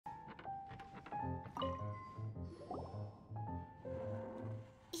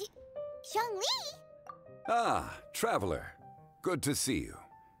Zhongli? Ah, traveler. Good to see you.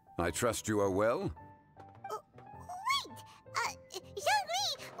 I trust you are well? Wait!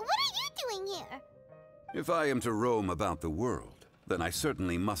 Zhongli, what are you doing here? If I am to roam about the world, then I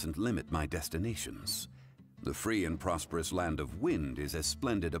certainly mustn't limit my destinations. The free and prosperous land of Wind is as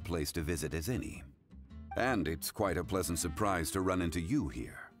splendid a place to visit as any. And it's quite a pleasant surprise to run into you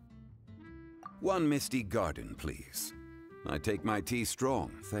here. One misty garden, please. I take my tea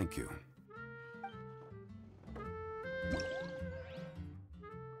strong, thank you.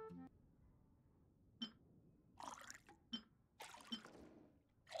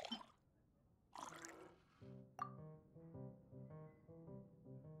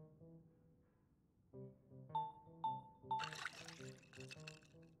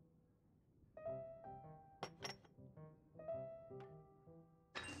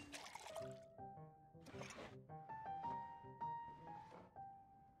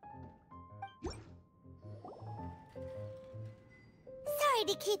 Sorry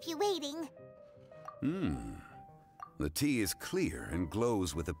to keep you waiting. The tea is clear and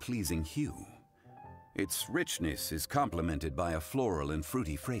glows with a pleasing hue. Its richness is complemented by a floral and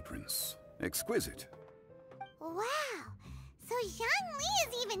fruity fragrance. Exquisite. Wow! So Zhongli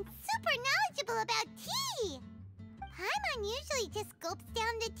is even super knowledgeable about tea! Paimon usually just gulps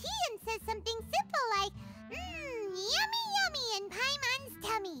down the tea and says something simple like, yummy yummy in Paimon's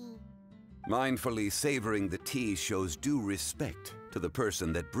tummy. Mindfully savoring the tea shows due respect to the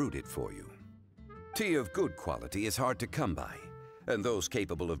person that brewed it for you. Tea of good quality is hard to come by, and those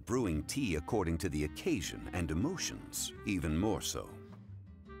capable of brewing tea according to the occasion and emotions, even more so.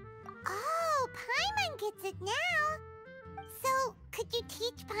 Oh, Paimon gets it now! So, could you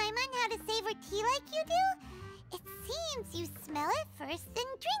teach Paimon how to savor tea like you do? It seems you smell it first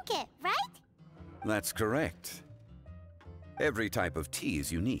and drink it, right? That's correct. Every type of tea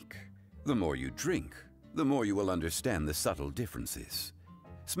is unique. The more you drink, the more you will understand the subtle differences.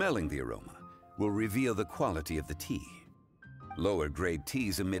 Smelling the aroma will reveal the quality of the tea. Lower grade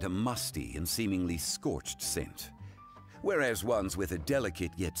teas emit a musty and seemingly scorched scent, whereas ones with a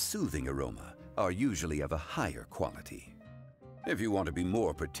delicate yet soothing aroma are usually of a higher quality. If you want to be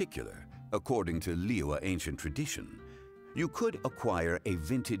more particular, according to Liyue ancient tradition, you could acquire a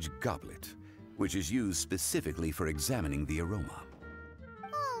vintage goblet, which is used specifically for examining the aroma.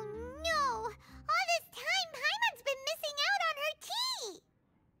 Oh no! All this time, Paimon's been missing out on her tea!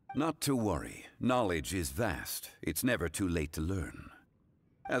 Not to worry. Knowledge is vast. It's never too late to learn.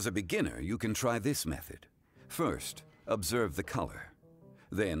 As a beginner, you can try this method. First, observe the color.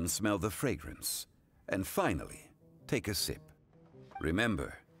 Then smell the fragrance. And finally, take a sip.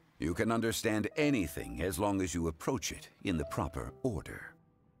 Remember, you can understand anything as long as you approach it in the proper order.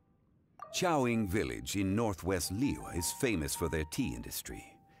 Chaoying Village in northwest Liyue is famous for their tea industry.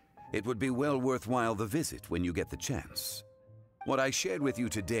 It would be well worthwhile the visit when you get the chance. What I shared with you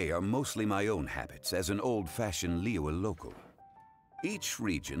today are mostly my own habits as an old-fashioned Liyue local. Each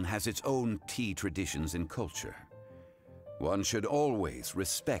region has its own tea traditions and culture. One should always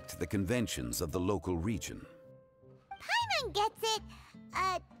respect the conventions of the local region. Paimon gets it,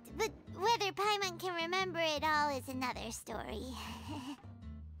 but whether Paimon can remember it all is another story.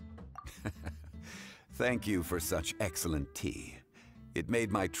 Thank you for such excellent tea. It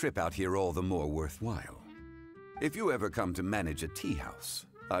made my trip out here all the more worthwhile. If you ever come to manage a tea house,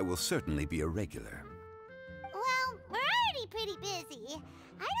 I will certainly be a regular. Well, we're already pretty busy.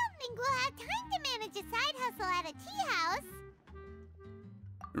 I don't think we'll have time to manage a side hustle at a tea house.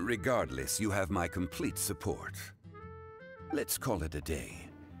 Regardless, you have my complete support. Let's call it a day.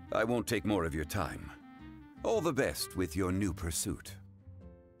 I won't take more of your time. All the best with your new pursuit.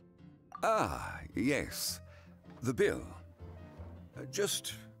 Ah, yes. The bill.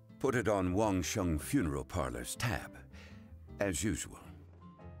 Just put it on Wangsheng Funeral Parlor's tab, as usual.